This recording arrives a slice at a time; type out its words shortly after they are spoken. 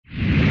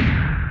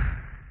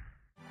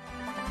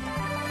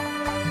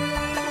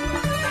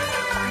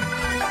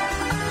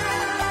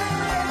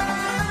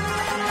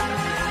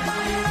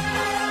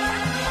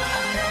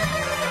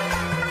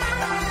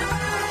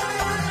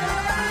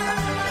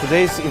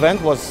Today's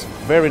event was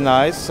very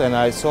nice, and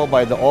I saw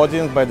by the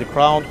audience, by the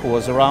crowd who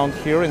was around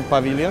here in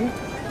Pavilion,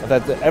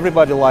 that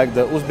everybody liked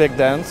the Uzbek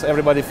dance,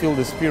 everybody feel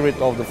the spirit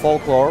of the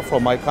folklore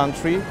from my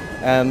country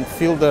and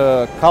feel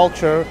the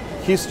culture,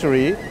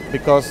 history,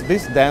 because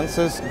these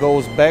dances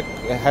goes back,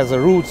 has a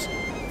roots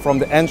from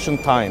the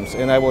ancient times,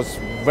 and I was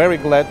very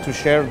glad to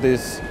share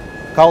this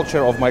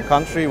culture of my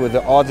country with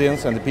the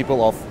audience and the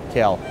people of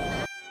KL.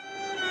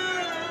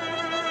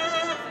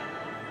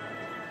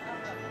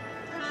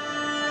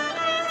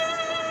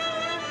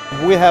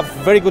 We have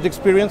very good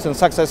experience and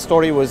success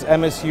story with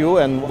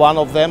MSU, and one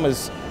of them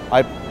is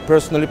I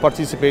personally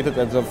participated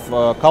at the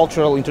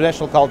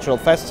international cultural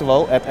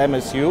festival at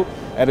MSU,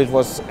 and it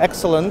was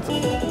excellent.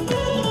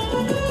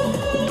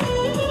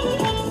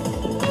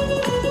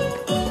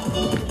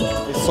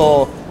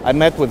 So I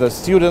met with the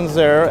students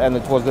there, and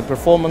it was the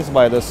performance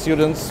by the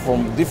students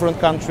from different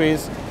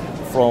countries,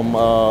 from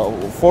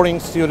foreign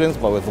students,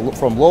 but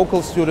from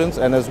local students,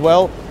 and as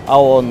well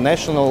our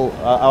national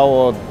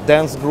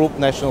dance group,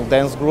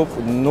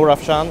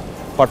 Nurafshan,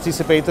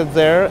 participated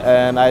there,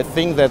 and I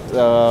think that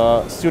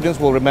students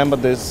will remember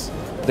this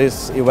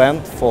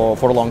event for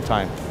a long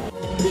time.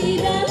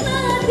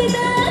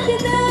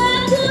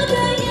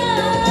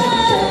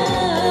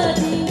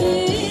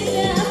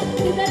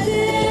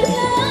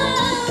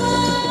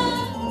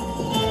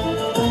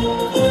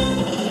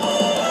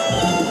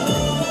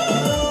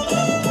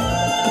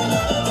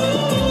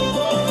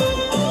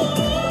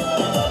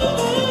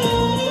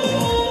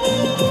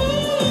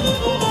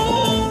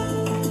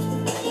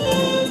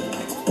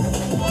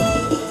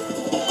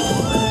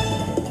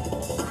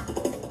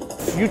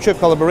 Future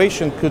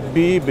collaboration could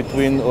be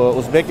between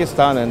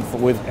Uzbekistan and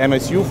with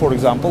MSU, for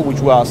example,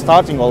 which we are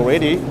starting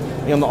already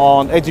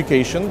on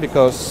education,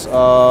 because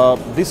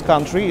this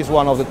country is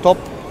one of the top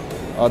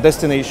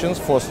destinations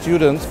for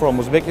students from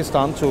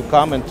Uzbekistan to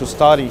come and to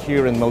study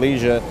here in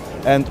Malaysia.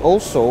 And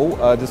also,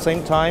 at the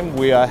same time,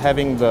 we are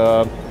having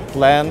the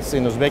plans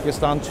in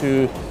Uzbekistan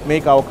to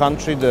make our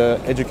country the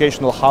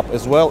educational hub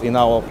as well in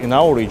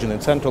our region,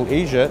 in Central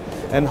Asia,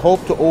 and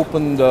hope to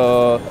open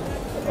the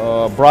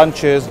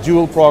branches,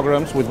 dual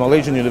programs with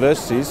Malaysian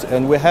universities,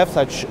 and we have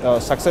such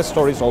success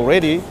stories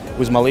already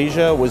with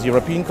Malaysia, with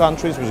European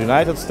countries, with the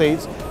United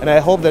States, and I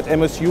hope that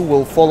MSU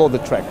will follow the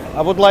track.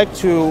 I would like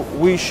to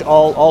wish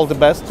all the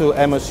best to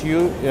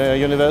MSU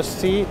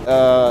University.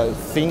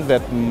 Think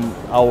that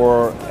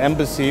our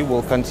embassy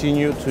will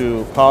continue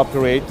to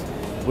cooperate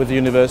with the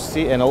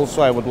university, and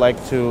also I would like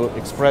to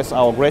express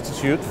our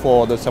gratitude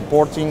for the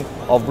supporting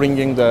of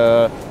bringing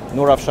the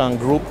Nurafshan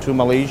group to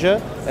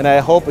Malaysia, and I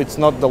hope it's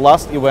not the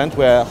last event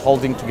we're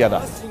holding together.